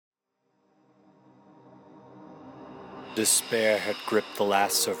Despair had gripped the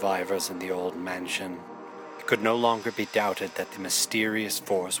last survivors in the old mansion. It could no longer be doubted that the mysterious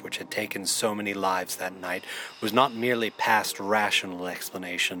force which had taken so many lives that night was not merely past rational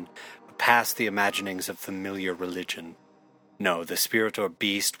explanation, but past the imaginings of familiar religion. No, the spirit or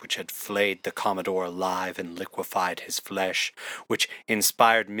beast which had flayed the Commodore alive and liquefied his flesh, which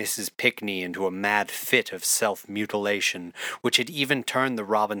inspired Mrs. Pickney into a mad fit of self-mutilation, which had even turned the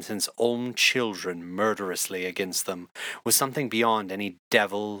Robinsons' own children murderously against them, was something beyond any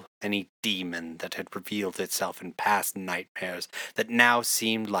devil, any demon that had revealed itself in past nightmares that now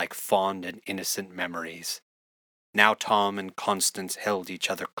seemed like fond and innocent memories. Now Tom and Constance held each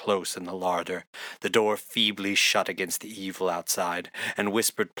other close in the larder, the door feebly shut against the evil outside, and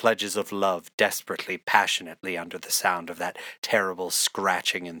whispered pledges of love desperately, passionately under the sound of that terrible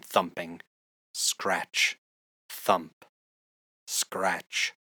scratching and thumping. Scratch, thump,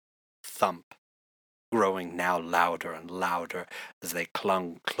 scratch, thump, growing now louder and louder as they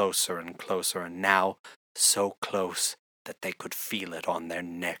clung closer and closer, and now so close that they could feel it on their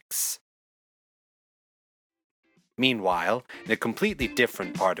necks. Meanwhile, in a completely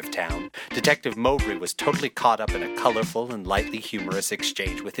different part of town, Detective Mowbray was totally caught up in a colorful and lightly humorous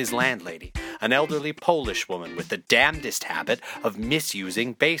exchange with his landlady, an elderly Polish woman with the damnedest habit of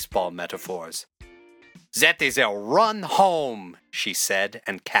misusing baseball metaphors. "That is a run home," she said,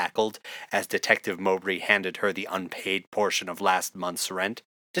 and cackled, as Detective Mowbray handed her the unpaid portion of last month's rent.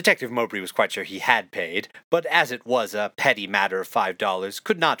 Detective Mowbray was quite sure he had paid, but as it was a petty matter of $5,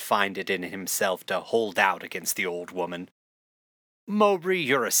 could not find it in himself to hold out against the old woman. "Mowbray,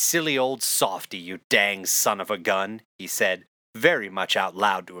 you're a silly old softy, you dang son of a gun," he said, very much out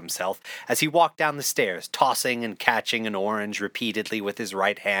loud to himself, as he walked down the stairs, tossing and catching an orange repeatedly with his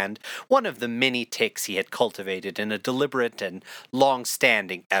right hand, one of the many tics he had cultivated in a deliberate and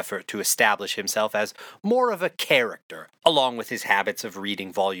long-standing effort to establish himself as more of a character, along with his habits of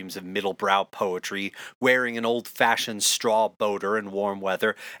reading volumes of middle-brow poetry, wearing an old-fashioned straw boater in warm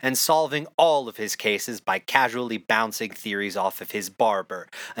weather, and solving all of his cases by casually bouncing theories off of his barber,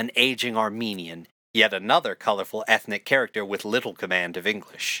 an aging Armenian, yet another colorful ethnic character with little command of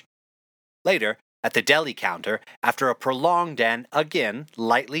English. Later, at the deli counter, after a prolonged and, again,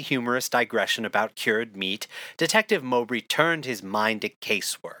 lightly humorous digression about cured meat, Detective Mowbray turned his mind to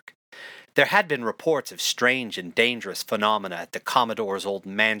casework. There had been reports of strange and dangerous phenomena at the Commodore's old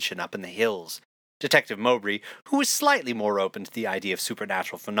mansion up in the hills. Detective Mowbray, who was slightly more open to the idea of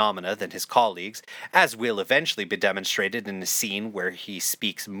supernatural phenomena than his colleagues, as will eventually be demonstrated in a scene where he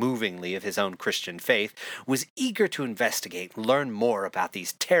speaks movingly of his own Christian faith, was eager to investigate and learn more about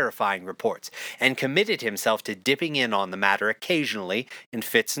these terrifying reports, and committed himself to dipping in on the matter occasionally, in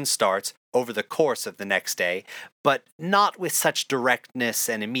fits and starts, over the course of the next day, but not with such directness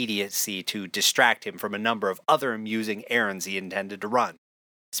and immediacy to distract him from a number of other amusing errands he intended to run.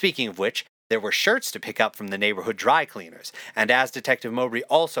 Speaking of which, there were shirts to pick up from the neighborhood dry cleaners, and as Detective Mowbray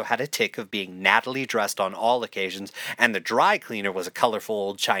also had a tick of being nattily dressed on all occasions, and the dry cleaner was a colorful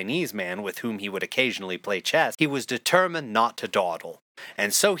old Chinese man with whom he would occasionally play chess, he was determined not to dawdle.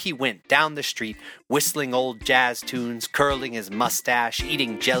 And so he went down the street, whistling old jazz tunes, curling his mustache,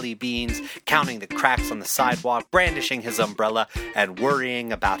 eating jelly beans, counting the cracks on the sidewalk, brandishing his umbrella, and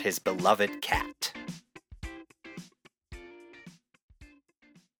worrying about his beloved cat.